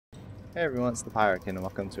Hey everyone, it's ThePyrokin and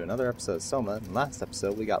welcome to another episode of SOMA. In the last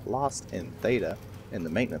episode, we got lost in Theta, in the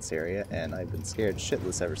maintenance area, and I've been scared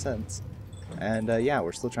shitless ever since. And yeah,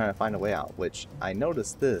 we're still trying to find a way out, which I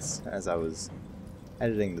noticed this as I was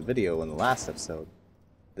editing the video in the last episode.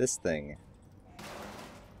 This thing,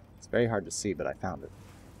 it's very hard to see, but I found it.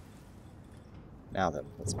 Now then,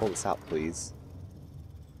 let's pull this out, please.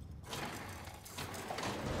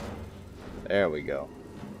 There we go.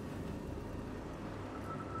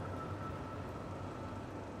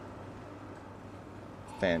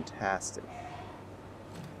 Fantastic.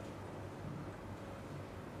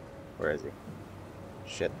 Where is he?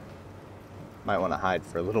 Shit. Might want to hide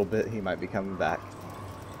for a little bit, he might be coming back.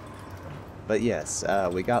 But yes,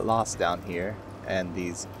 we got lost down here, and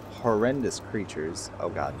these horrendous creatures... Oh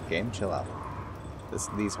god, game, chill out.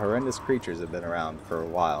 These horrendous creatures have been around for a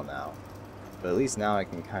while now. But at least now I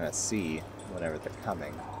can kind of see whenever they're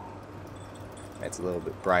coming. It's a little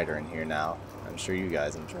bit brighter in here now. I'm sure you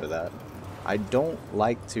guys enjoy that. I don't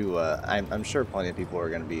like to, I'm sure plenty of people are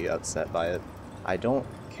going to be upset by it. I don't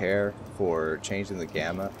care for changing the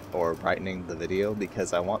gamma or brightening the video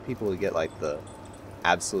because I want people to get like the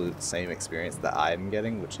absolute same experience that I'm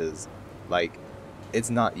getting, which is like, it's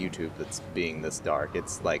not YouTube that's being this dark,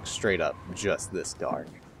 it's like straight up just this dark.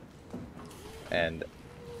 And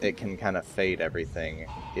it can kind of fade everything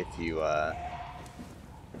if you,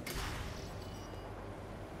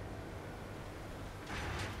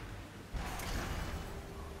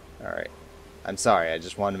 Alright. I'm sorry, I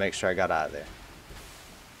just wanted to make sure I got out of there.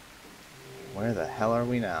 Where the hell are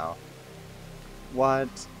we now? What?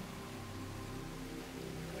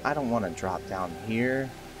 I don't want to drop down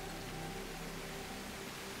here.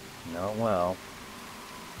 No, well.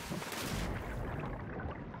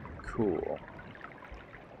 Cool.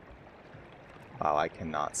 Wow, I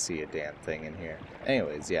cannot see a damn thing in here.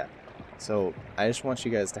 Anyways, yeah. So, I just want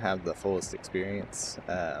you guys to have the fullest experience.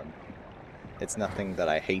 It's nothing that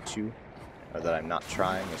I hate you, or that I'm not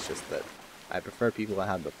trying, it's just that I prefer people to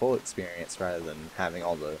have the full experience rather than having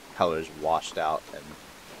all the colors washed out and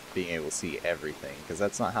being able to see everything, because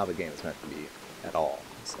that's not how the game is meant to be at all,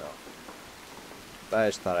 so. But I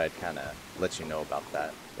just thought I'd kind of let you know about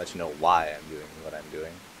that, let you know why I'm doing what I'm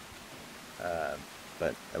doing.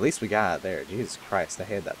 But at least we got out there. Jesus Christ, I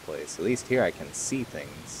hate that place. At least here I can see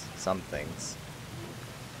things, some things.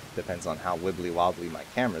 Depends on how wibbly wobbly my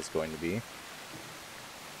camera's going to be.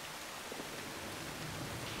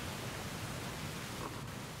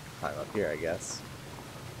 Climb up here, I guess.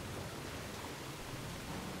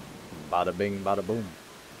 Bada bing, bada boom.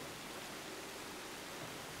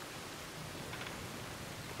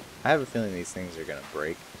 I have a feeling these things are gonna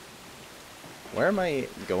break. Where am I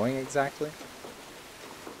going exactly?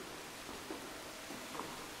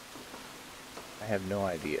 I have no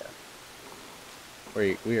idea.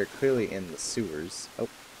 We are clearly in the sewers. Oh,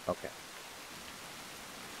 okay.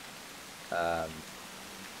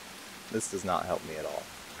 This does not help me at all.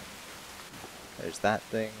 There's that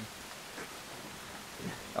thing.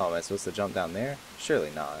 Oh, am I supposed to jump down there? Surely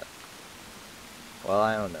not. Well,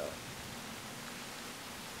 I don't know.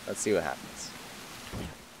 Let's see what happens.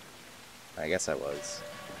 I guess I was.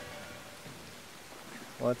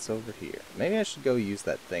 What's over here? Maybe I should go use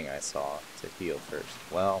that thing I saw to heal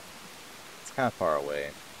first. Well, it's kind of far away.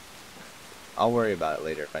 I'll worry about it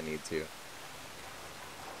later if I need to.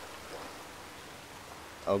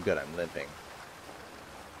 Oh good, I'm limping.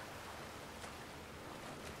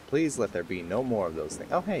 Please let there be no more of those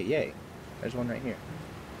things. Oh hey, yay. There's one right here.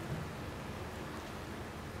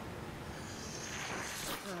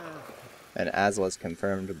 And as was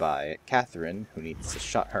confirmed by Catherine, who needs to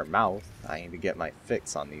shut her mouth, I need to get my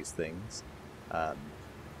fix on these things.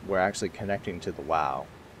 We're actually connecting to the WoW,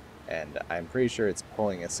 and I'm pretty sure it's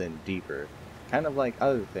pulling us in deeper. Kind of like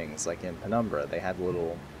other things, like in Penumbra, they had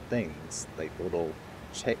little things, like little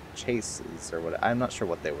chases, or what. I'm not sure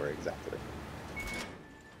what they were exactly.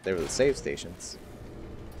 They were the save stations.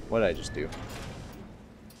 What did I just do?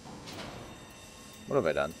 What have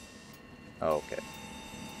I done? Oh, okay.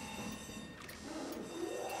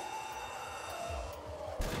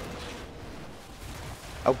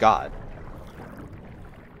 Oh god.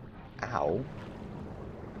 Ow.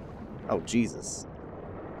 Oh Jesus.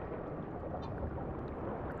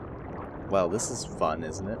 Well, this is fun,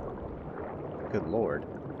 isn't it? Good lord.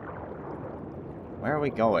 Where are we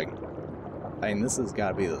going? I mean, this has got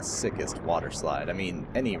to be the sickest water slide. I mean,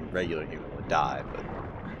 any regular human would die, but...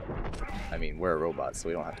 I mean, we're a robot, so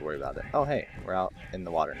we don't have to worry about it. Oh, hey, we're out in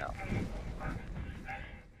the water now.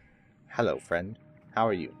 Hello, friend. How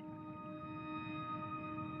are you?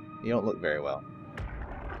 You don't look very well.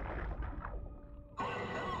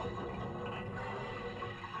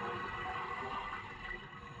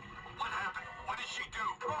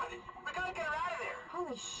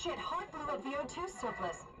 Holy shit, Hart blew up the O2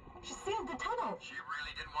 surplus. She sealed the tunnel. She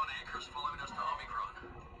really didn't want anchors following us to Omicron.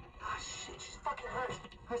 Oh shit, she's fucking hurt.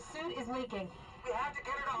 Her suit is leaking. We have to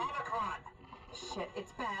get her to Omicron. Shit,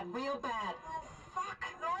 it's bad, real bad. Oh, fuck,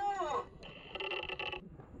 no!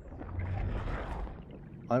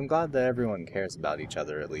 I'm glad that everyone cares about each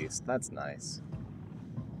other at least. That's nice.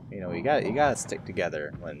 You know, you gotta stick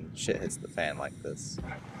together when shit hits the fan like this.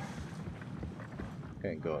 I'm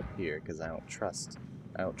gonna go up here because I don't trust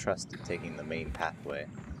it taking the main pathway.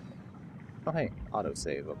 Oh hey,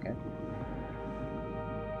 autosave, okay.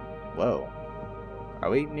 Whoa. Are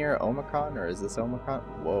we near Omicron, or is this Omicron?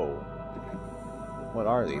 Whoa. What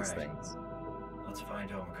are these things? Let's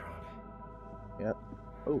find Omicron. Yep.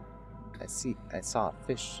 Oh, I saw a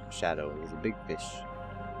fish shadow. It was a big fish.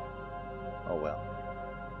 Oh well.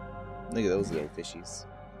 Look at those little fishies.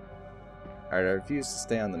 Alright, I refuse to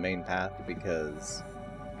stay on the main path because,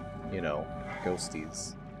 you know,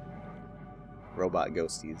 ghosties. Robot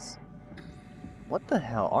ghosties. What the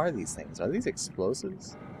hell are these things? Are these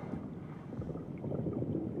explosives?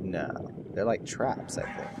 No. They're like traps,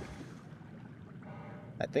 I think.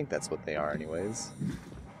 I think that's what they are anyways.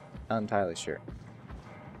 Not entirely sure.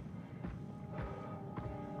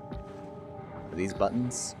 Are these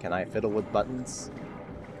buttons? Can I fiddle with buttons?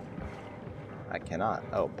 I cannot.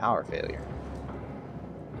 Oh, power failure.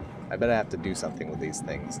 I bet I have to do something with these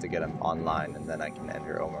things to get them online, and then I can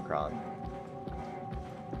enter Omicron.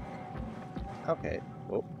 Okay.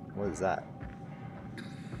 Whoa, what is that?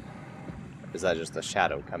 Or is that just a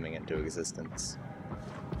shadow coming into existence?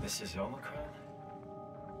 This is Omicron?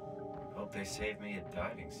 Hope they saved me a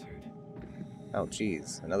diving suit. Oh,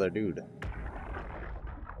 jeez. Another dude.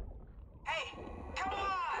 Hey! Come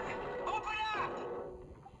on! Open up!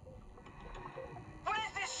 What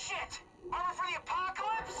is this shit? Armor for the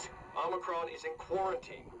apocalypse? Omicron is in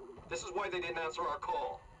quarantine. This is why they didn't answer our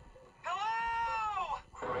call. Hello!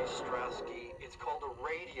 Christ, Strasky, it's called a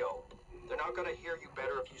radio. They're not gonna hear you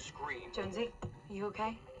better if you scream. Jonesy, are you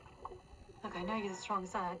okay? Look, I know you're the strong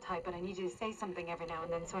silent type, but I need you to say something every now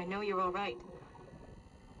and then so I know you're all right.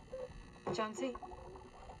 Jonesy?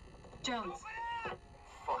 Jones.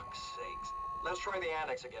 Fuck's sakes. Let's try the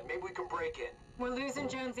annex again. Maybe we can break in. We're losing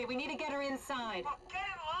Jonesy. We need to get her inside. Well, get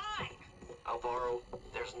in line! Alvaro,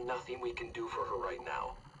 there's nothing we can do for her right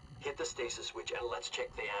now. Hit the stasis switch and let's check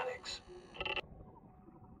the annex.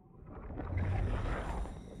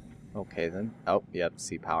 Okay then. Oh, yep,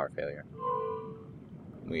 see power failure.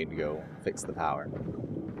 We need to go fix the power.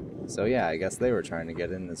 So yeah, I guess they were trying to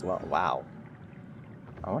get in as well. Wow.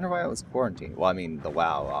 I wonder why it was quarantined. Well, I mean, the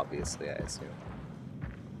WoW, obviously, I assume.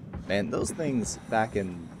 Man, those things back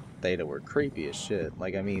in Theta were creepy as shit.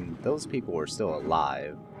 Like, I mean, those people were still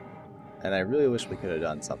alive. And I really wish we could have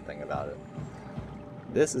done something about it.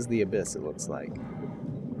 This is the abyss, it looks like.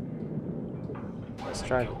 Let's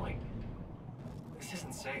try to... This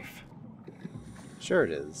isn't safe. Sure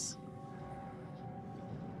it is.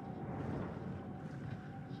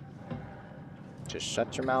 Just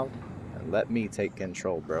shut your mouth and let me take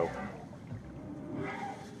control, bro.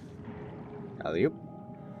 Alley-oop.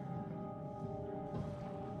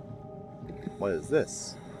 What is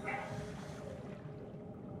this?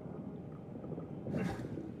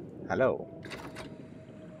 Hello.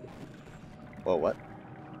 Whoa, what?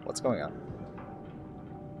 What's going on?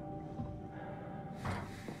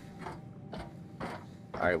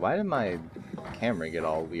 Alright, why did my camera get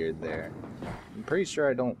all weird there? I'm pretty sure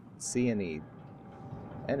I don't see any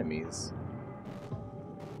enemies.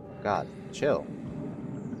 God, chill.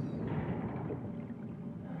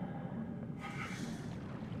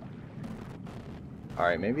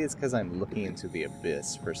 Alright, maybe it's because I'm looking into the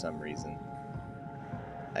abyss for some reason.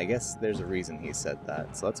 I guess there's a reason he said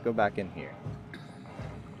that, so let's go back in here.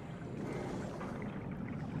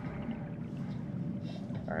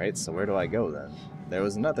 Alright, so where do I go then? There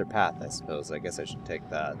was another path, I suppose. I guess I should take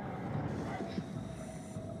that.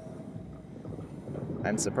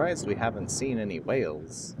 I'm surprised we haven't seen any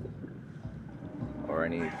whales. Or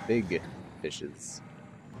any big fishes.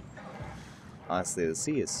 Honestly, the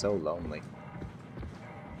sea is so lonely.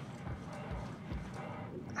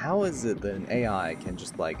 How is it that an AI can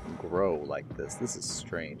just, like, grow like this? This is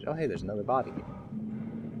strange. Oh, hey, there's another body here.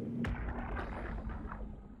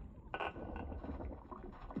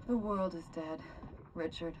 The world is dead,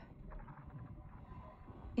 Richard.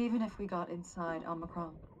 Even if we got inside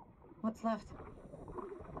Omicron, what's left?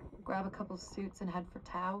 Grab a couple suits and head for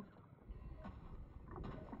Tau?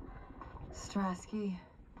 Strasky,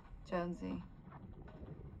 Jonesy,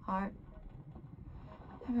 Hart.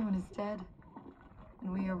 Everyone is dead.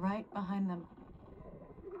 And we are right behind them.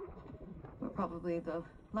 We're probably the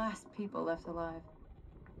last people left alive.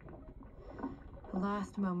 The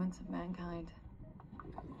last moments of mankind.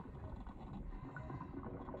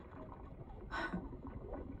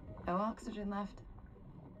 No oxygen left.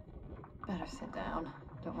 Better sit down.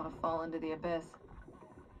 Don't want to fall into the abyss.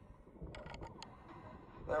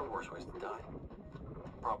 There are worse ways to die.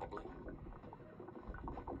 Probably.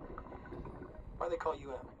 Why they call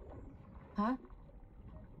you Em?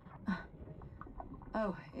 Huh?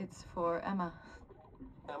 Oh, it's for Emma.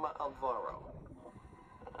 Emma Alvaro.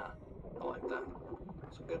 I like that.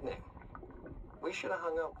 It's a good name. We should have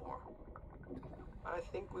hung out more. I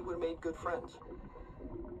think we would have made good friends.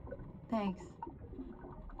 Thanks.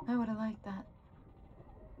 I would have liked that.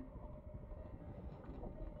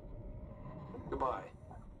 Goodbye,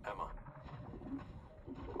 Emma.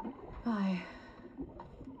 Bye.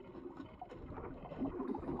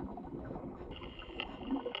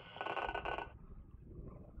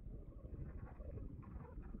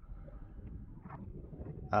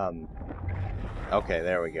 Okay,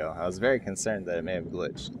 there we go. I was very concerned that it may have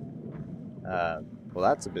glitched. Well,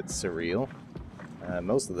 that's a bit surreal.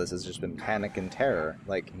 Most of this has just been panic and terror,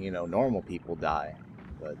 like, you know, normal people die.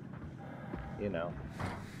 But, you know,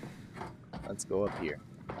 let's go up here.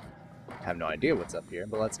 I have no idea what's up here,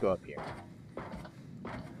 but let's go up here.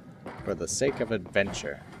 For the sake of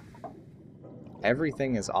adventure.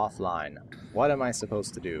 Everything is offline. What am I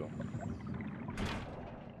supposed to do?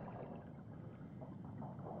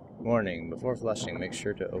 Warning, before flushing, make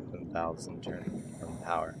sure to open valves and turn on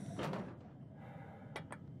power.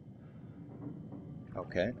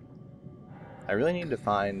 Okay. I really need to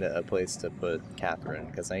find a place to put Catherine,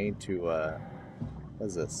 because I need to, what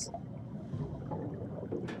is this?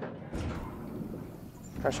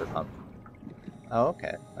 Pressure pump. Oh,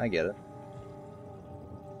 okay. I get it.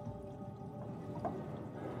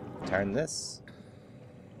 Turn this.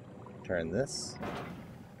 Turn this.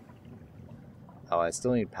 Oh, I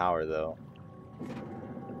still need power, though.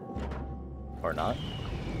 Or not.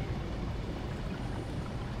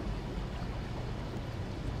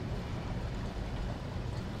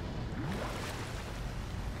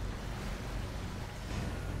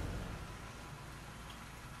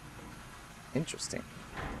 Interesting.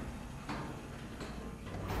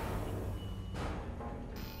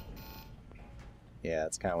 Yeah,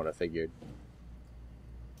 that's kind of what I figured.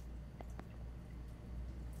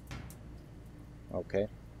 Okay.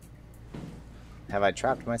 Have I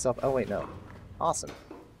trapped myself? Oh, wait, no. Awesome.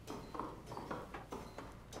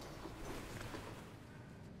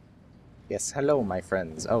 Yes, hello, my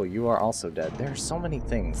friends. Oh, you are also dead. There are so many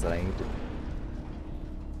things that I need to...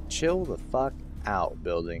 Chill the fuck out,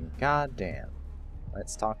 building. God damn.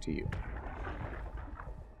 Let's talk to you.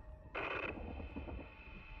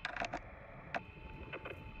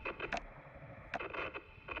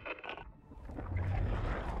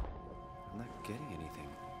 I'm not getting anything.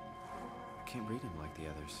 I can't read him like the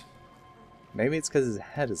others. Maybe it's because his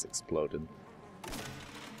head has exploded.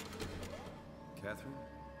 Catherine?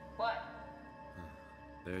 What?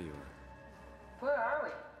 There you are. Where are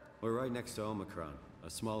we? We're right next to Omicron, a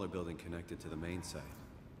smaller building connected to the main site.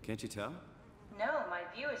 Can't you tell? No, my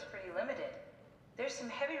view is pretty limited. There's some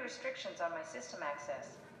heavy restrictions on my system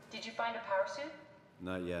access. Did you find a power suit?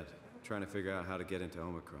 Not yet. Trying to figure out how to get into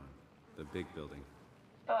Omicron, the big building.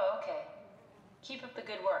 Oh, okay. Keep up the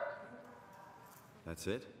good work. That's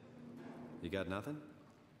it? You got nothing?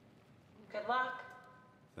 Good luck.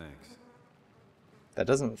 Thanks. That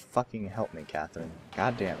doesn't fucking help me, Catherine.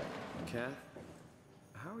 God damn it. Kath,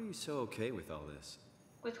 how are you so okay with all this?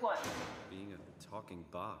 With what? Being a talking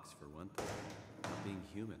box, for one thing. Not being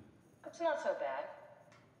human. It's not so bad.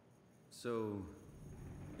 So,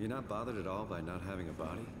 you're not bothered at all by not having a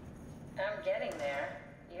body? I'm getting there.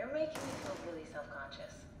 You're making me feel really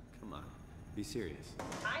self-conscious. Come on, be serious.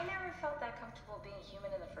 I never felt that comfortable being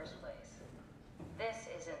human in the first place. This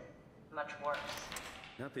isn't much worse.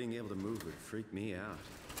 Not being able to move would freak me out.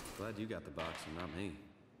 Glad you got the box and not me.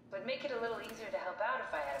 Would make it a little easier to help out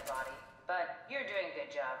if I had a body, but you're doing a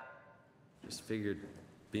good job. Just figured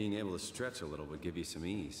being able to stretch a little would give you some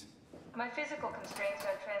ease. My physical constraints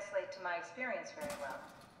don't translate to my experience very well.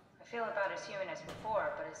 I feel about as human as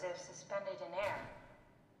before, but as if suspended in air.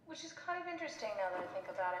 Which is kind of interesting now that I think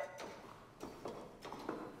about it.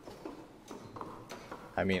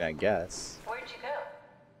 I mean, I guess. Where'd you go?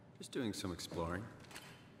 Just doing some exploring.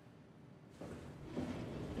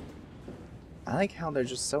 I like how they're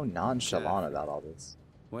just so nonchalant about all this.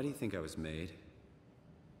 Why do you think I was made?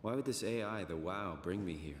 Why would this AI, the WoW, bring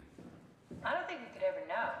me here? I don't think we could ever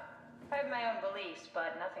know. I have my own beliefs,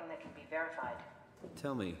 but nothing that can be verified.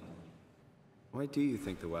 Tell me, why do you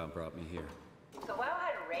think the WoW brought me here? The WoW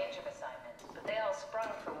had a range of assignments, but they all sprung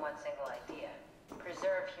from one single idea.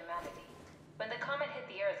 Preserve humanity. When the comet hit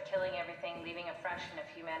the Earth, killing everything, leaving a fraction of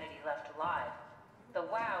humanity left alive, the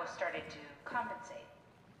WoW started to compensate.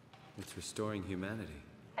 It's restoring humanity.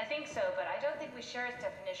 I think so, but I don't think we share its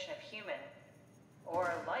definition of human.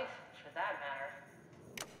 Or life, for that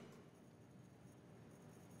matter.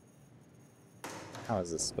 How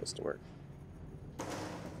is this supposed to work?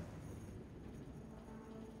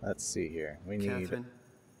 Let's see here. We need... Catherine,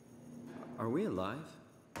 are we alive?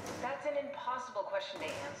 That's an impossible question to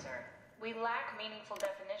answer. We lack meaningful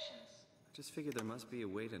definitions. I just figured there must be a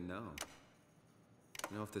way to know.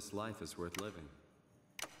 Know if this life is worth living.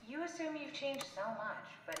 You assume you've changed so much,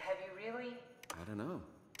 but have you really? I don't know.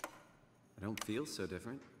 I don't feel so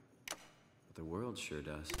different. But the world sure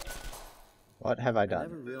does. What have I I done?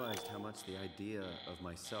 never realized how much the idea of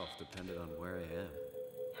myself depended on where I am.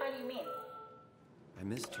 How do you mean? I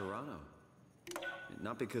miss Toronto.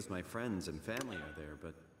 Not because my friends and family are there,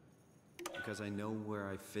 but because I know where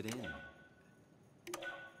I fit in.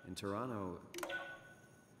 In Toronto,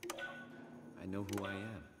 I know who I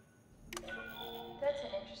am. That's an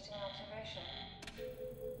interesting observation.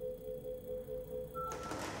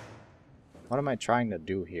 What am I trying to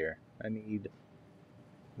do here? I need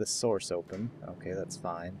the source open. Okay, that's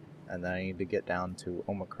fine. And then I need to get down to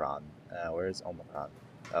Omicron. Where's Omicron?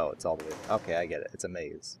 Oh, it's all the way... Okay, I get it. It's a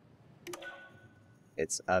maze.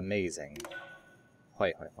 It's amazing.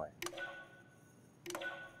 Hoi, hoi, hoi.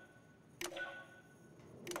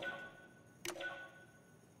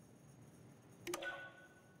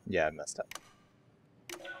 Yeah, I messed up.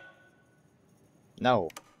 No.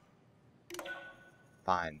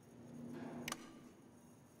 Fine.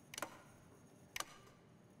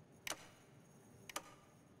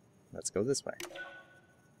 Let's go this way.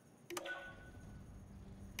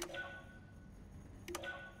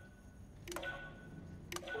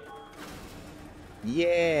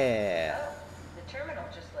 Yeah! Oh, the terminal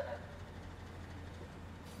just lit up.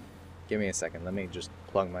 Give me a second. Let me just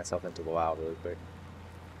plug myself into the WoW really quick.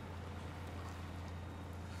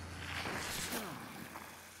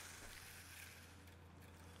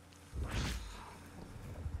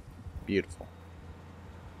 Beautiful.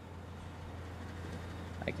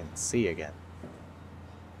 I can see again.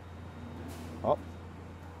 Oh.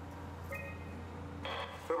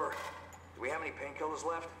 Fibber, do we have any painkillers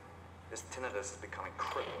left? This tinnitus is becoming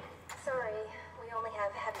crippling. Sorry, we only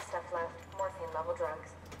have heavy stuff left. Morphine level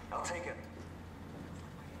drugs. I'll take it.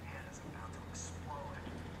 My head is about to explode.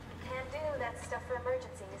 Can do, that's stuff for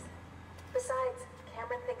emergencies. Besides,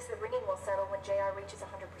 Cameron thinks the ringing will settle when JR reaches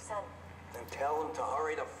 100%. Then tell him to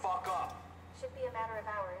hurry the fuck up. Should be a matter of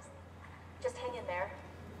hours. Just hang in there.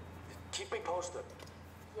 Keep me posted.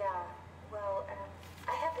 Yeah, well,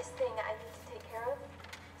 I have this thing I need to take care of,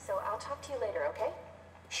 so I'll talk to you later, okay?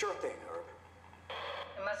 Sure thing, Herb.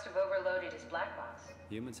 It must have overloaded his black box.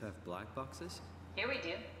 Humans have black boxes? Here we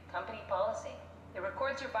do. Company policy. It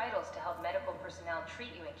records your vitals to help medical personnel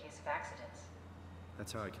treat you in case of accidents.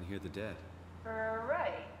 That's how I can hear the dead.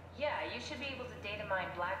 Right. Yeah, you should be able to data mine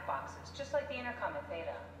black boxes, just like the intercom at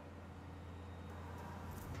Theta.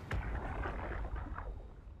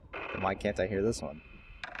 Why can't I hear this one?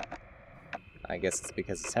 I guess it's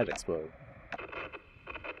because his head exploded.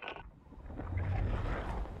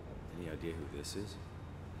 Any idea who this is?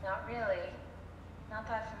 Not really. Not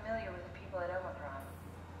that familiar with the people at Omicron.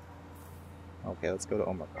 Okay, let's go to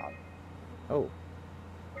Omicron. Oh.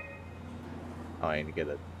 Oh, I need to get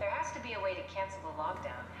it. There has to be a way to cancel the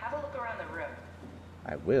lockdown. Have a look around the room.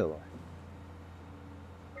 I will.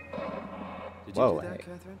 Did Whoa, you do that,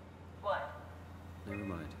 hey. Catherine? What? Never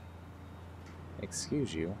mind.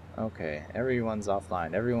 Excuse you. Okay, everyone's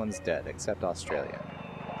offline. Everyone's dead except Australia.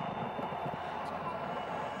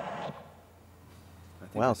 I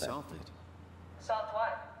think Well I then. solved it. Solved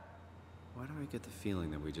what? Why do I get the feeling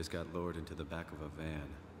that we just got lowered into the back of a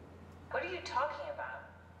van? What are you talking about?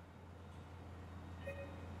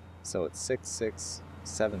 So it's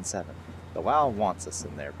 6677. The WoW wants us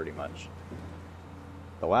in there pretty much.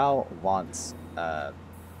 The WoW wants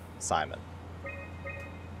Simon.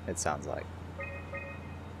 It sounds like.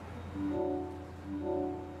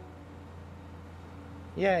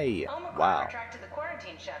 Yay! Omicron Wow. retracted the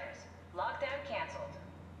quarantine shutters. Lockdown canceled.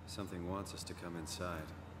 Something wants us to come inside.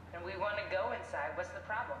 And we want to go inside. What's the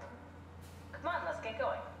problem? Come on, let's get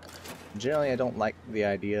going. Generally, I don't like the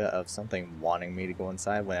idea of something wanting me to go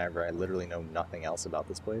inside whenever I literally know nothing else about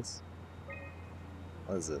this place.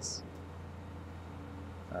 What is this?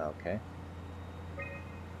 Okay.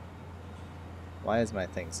 Why is my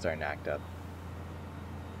thing starting to act up?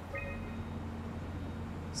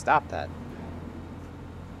 Stop that.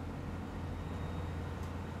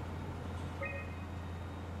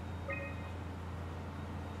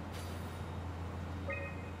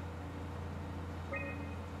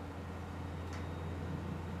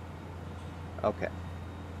 Okay.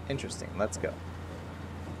 Interesting. Let's go.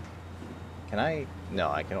 Can I?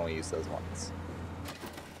 No, I can only use those ones.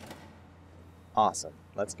 Awesome.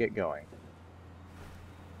 Let's get going.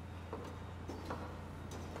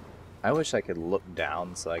 I wish I could look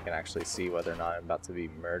down so I can actually see whether or not I'm about to be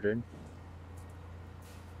murdered.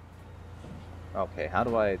 Okay, how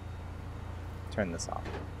do I turn this off?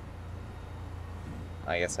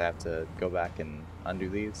 I guess I have to go back and undo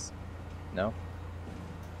these? No?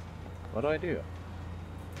 What do I do?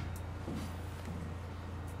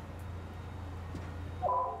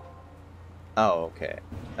 Oh, okay.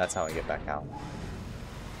 That's how I get back out.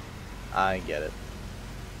 I get it.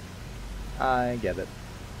 I get it.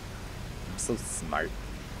 I'm so smart.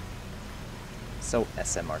 So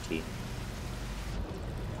SMRT.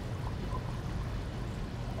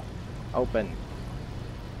 Open.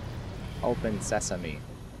 Open sesame.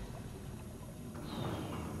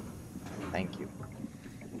 Thank you.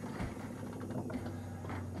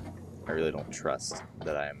 I really don't trust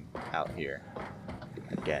that I'm out here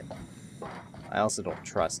again. I also don't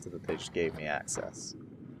trust that they just gave me access.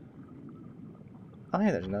 Oh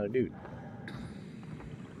hey, there's another dude.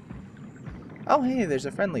 Oh hey, there's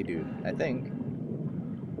a friendly dude, I think.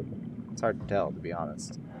 It's hard to tell, to be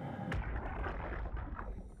honest.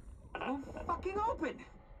 Won't fucking open!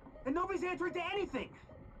 And nobody's answering to anything!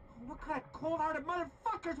 What kind of cold-hearted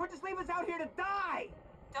motherfuckers would just leave us out here to die?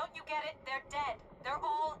 Don't you get it? They're dead. They're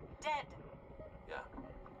all dead. Yeah.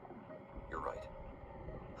 You're right.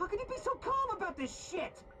 How can you be so calm about this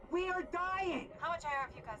shit? We are dying! How much air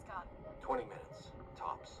have you guys got? 20 minutes.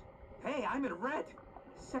 Tops. Hey, I'm in red.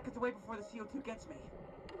 Seconds away before the CO2 gets me.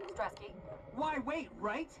 Strasky? Why wait,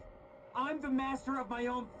 right? I'm the master of my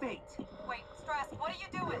own fate. Wait, Strask, what are you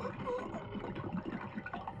doing?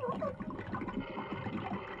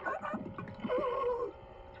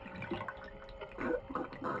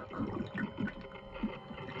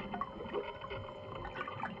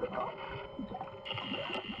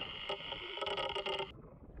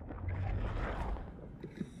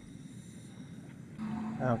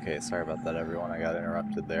 Okay, sorry about that everyone, I got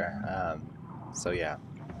interrupted there. So yeah,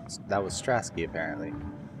 that was Strasky apparently.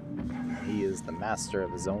 He is the master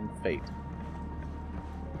of his own fate.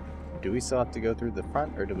 Do we still have to go through the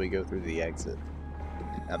front, or do we go through the exit?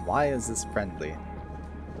 And why is this friendly?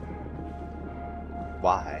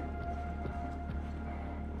 Why?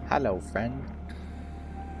 Hello, friend.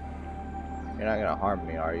 You're not gonna harm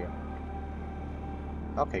me, are you?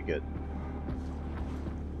 Okay, good.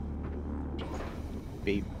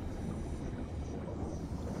 Beep.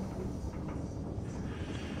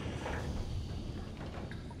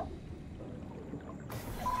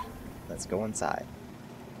 Let's go inside.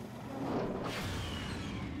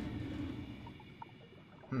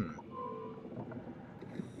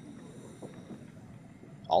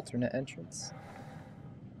 Alternate entrance?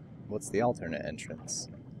 What's the alternate entrance?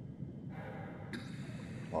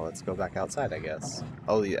 Well, let's go back outside, I guess.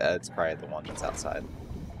 Oh yeah, it's probably the one that's outside.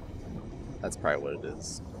 That's probably what it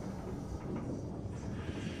is.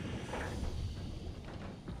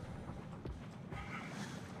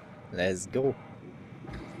 Let's go.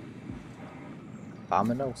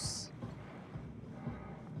 Vamonos.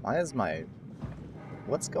 Why is my...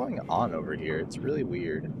 What's going on over here? It's really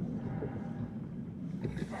weird.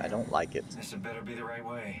 I don't like it. This had better be the right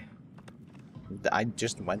way. I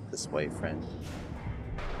just went this way, friend.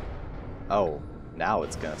 Oh, now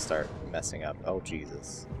it's gonna start messing up. Oh,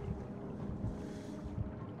 Jesus.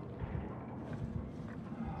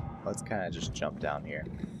 Let's kind of just jump down here.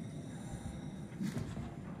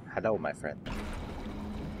 Hello, my friend.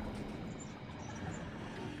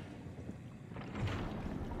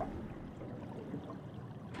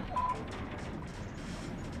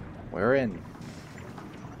 We're in,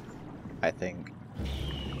 I think.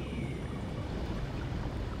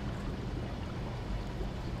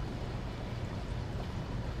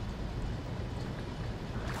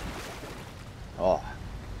 Oh.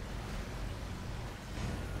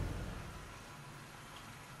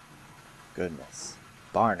 Goodness.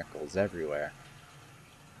 Barnacles everywhere.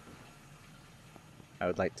 I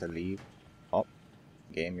would like to leave. Oh.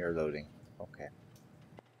 Game, you're loading. Okay.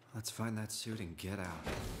 Let's find that suit and get out.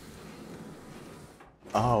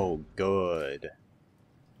 Oh, good.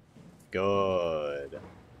 Good.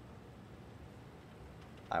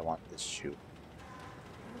 I want this shoe.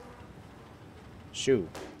 Shoe.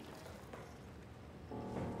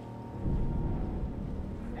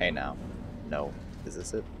 Hey now. No. Is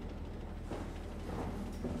this it?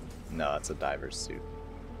 No, it's a diver's suit.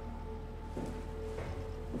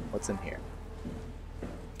 What's in here?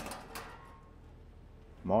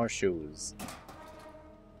 More shoes.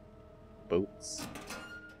 Boots.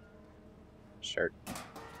 shirt,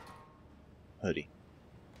 hoodie,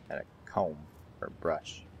 and a comb or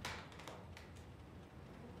brush.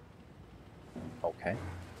 Okay.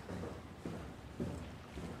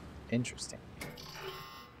 Interesting.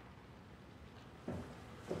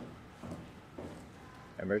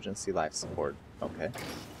 Emergency life support. Okay.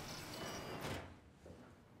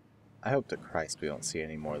 I hope to Christ we don't see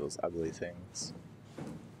any more of those ugly things.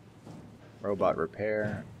 Robot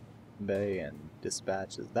repair bay and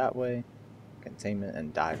dispatch is that way. Containment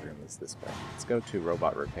and dive room is this way. Let's go to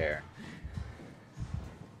robot repair.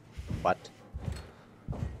 What?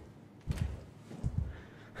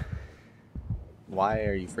 Why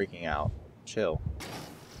are you freaking out? Chill.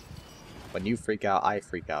 When you freak out, I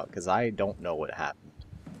freak out, because I don't know what happened.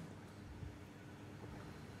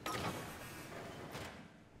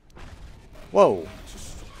 Whoa!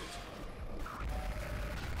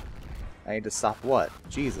 I need to stop what?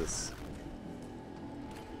 Jesus.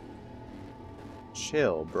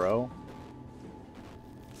 Chill, bro.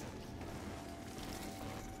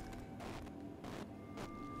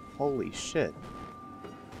 Holy shit.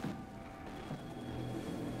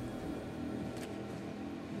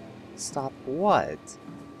 Stop what?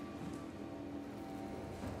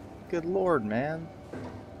 Good lord, man.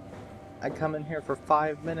 I come in here for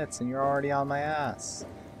 5 minutes and you're already on my ass.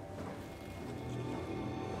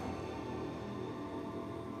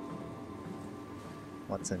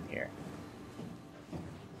 What's in here?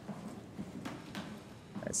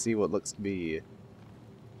 I see what looks to be...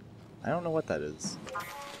 I don't know what that is.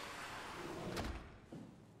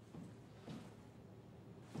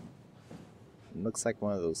 It looks like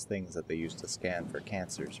one of those things that they use to scan for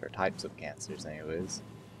cancers, or types of cancers anyways.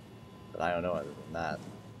 But I don't know other than that.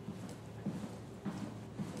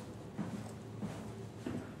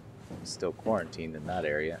 I'm still quarantined in that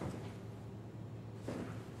area.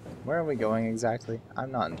 Where are we going exactly?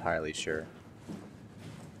 I'm not entirely sure.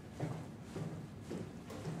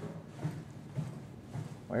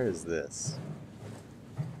 Where is this?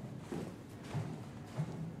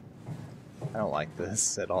 I don't like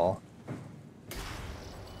this at all.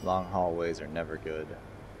 Long hallways are never good.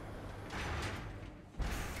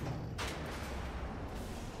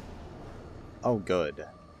 Oh, good.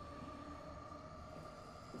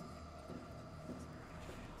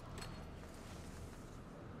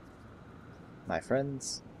 My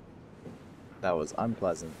friends, that was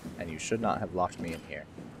unpleasant, and you should not have locked me in here.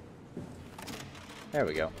 There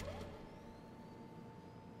we go.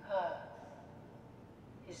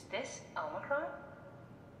 Is this Omicron?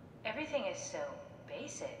 Everything is so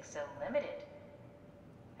basic, so limited.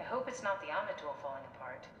 I hope it's not the Omnitool falling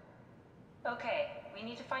apart. Okay, we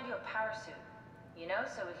need to find you a power suit. You know,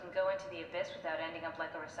 so we can go into the abyss without ending up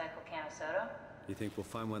like a recycled can of soda. You think we'll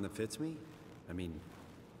find one that fits me? I mean,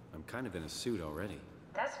 I'm kind of in a suit already.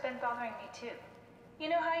 That's been bothering me too. You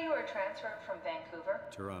know how you were transferred from Vancouver?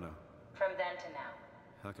 Toronto. From then to now.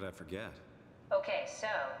 How could I forget? Okay, so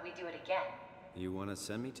we do it again. You want to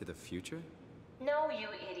send me to the future? No, you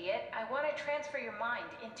idiot. I want to transfer your mind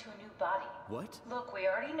into a new body. What? Look, we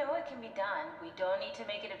already know it can be done. We don't need to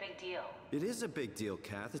make it a big deal. It is a big deal,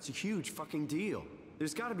 Kath. It's a huge fucking deal.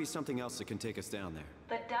 There's got to be something else that can take us down there.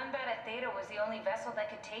 The Dunbat Theta was the only vessel that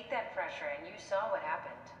could take that pressure, and you saw what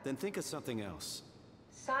happened. Then think of something else.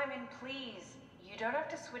 Simon, please. You don't have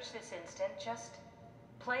to switch this instant. Just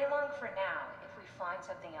play along for now. If we find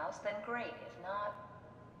something else, then great. If not...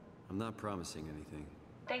 I'm not promising anything.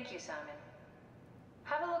 Thank you, Simon.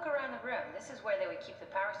 Have a look around the room. This is where they would keep the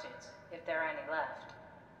power suits, if there are any left.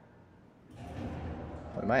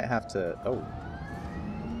 We might have to... Oh.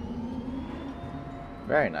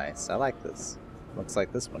 Very nice. I like this. Looks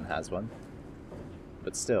like this one has one.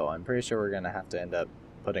 But still, I'm pretty sure we're going to have to end up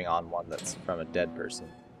putting on one that's from a dead person.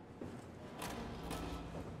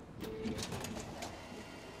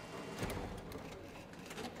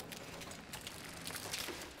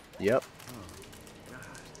 Yep. Oh, God.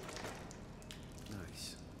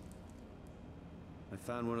 Nice. I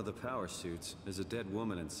found one of the power suits. There's a dead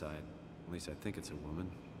woman inside. At least I think it's a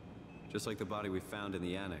woman. Just like the body we found in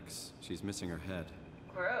the annex. She's missing her head.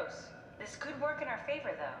 Gross. This could work in our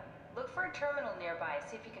favor, though. Look for a terminal nearby,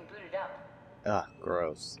 see if you can boot it up. Ugh,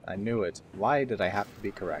 gross. I knew it. Why did I have to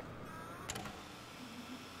be correct?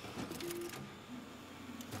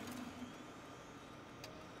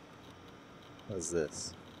 What is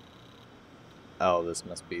this? Oh, this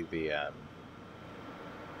must be the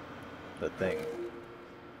thing.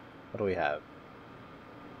 What do we have?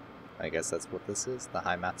 I guess that's what this is? The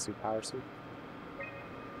Haimatsu power suit?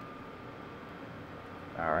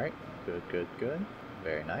 Alright. Good, good, good.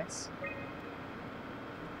 Very nice.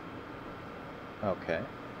 Okay.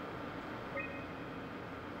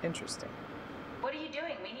 Interesting. What are you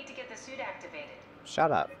doing? We need to get the suit activated.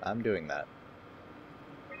 Shut up. I'm doing that.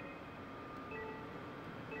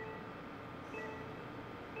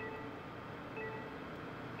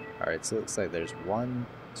 Alright, so it looks like there's 1,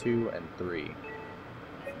 2, and 3.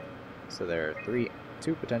 So there are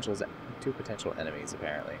two potential enemies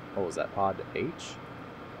apparently. What was that? Pod H?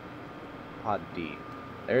 Pod D.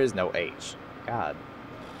 There is no H. God.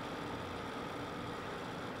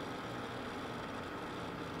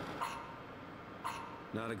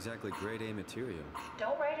 Not exactly grade A material.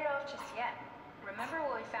 Don't write it off just yet. Remember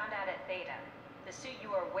what we found out at Theta? The suit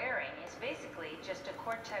you are wearing is basically just a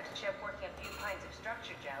Cortex chip working a few pints of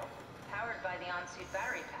structure gel, powered by the on-suit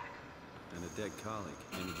battery pack. And a dead colleague,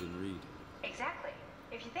 Imogen Reed. Exactly.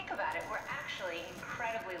 If you think about it, we're actually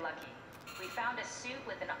incredibly lucky. We found a suit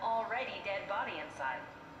with an already dead body inside.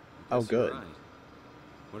 Oh, Guess you're good. right.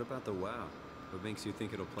 What about the WoW? What makes you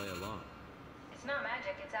think it'll play along? It's not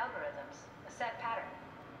magic, it's algorithms. A set pattern.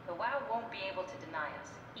 The WoW won't be able to deny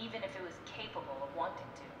us, even if it was capable of wanting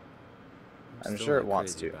to. I'm still sure it not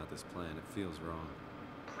wants crazy to. about this plan. It feels wrong.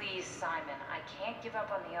 Please, Simon, I can't give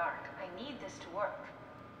up on the Ark. I need this to work.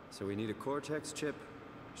 So we need a Cortex chip,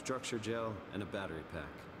 structure gel, and a battery pack.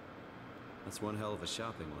 That's one hell of a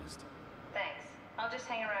shopping list. Thanks. I'll just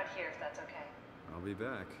hang around here if that's okay. I'll be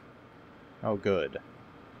back. Oh, good.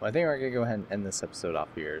 Well, I think we're gonna go ahead and end this episode off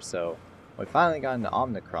here. So, we finally got into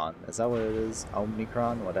Omicron. Is that what it is?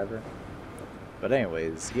 Omicron? Whatever. But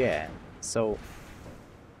anyways, yeah. So,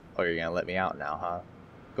 oh, you're gonna let me out now, huh?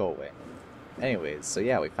 Go away. Anyways, so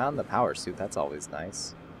yeah, we found the power suit. That's always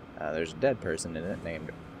nice. There's a dead person in it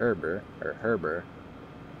named Herber.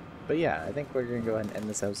 But yeah, I think we're gonna go ahead and end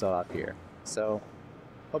this episode off here. So,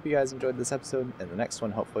 hope you guys enjoyed this episode. In the next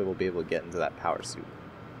one, hopefully we'll be able to get into that power suit.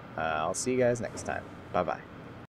 I'll see you guys next time. Bye-bye.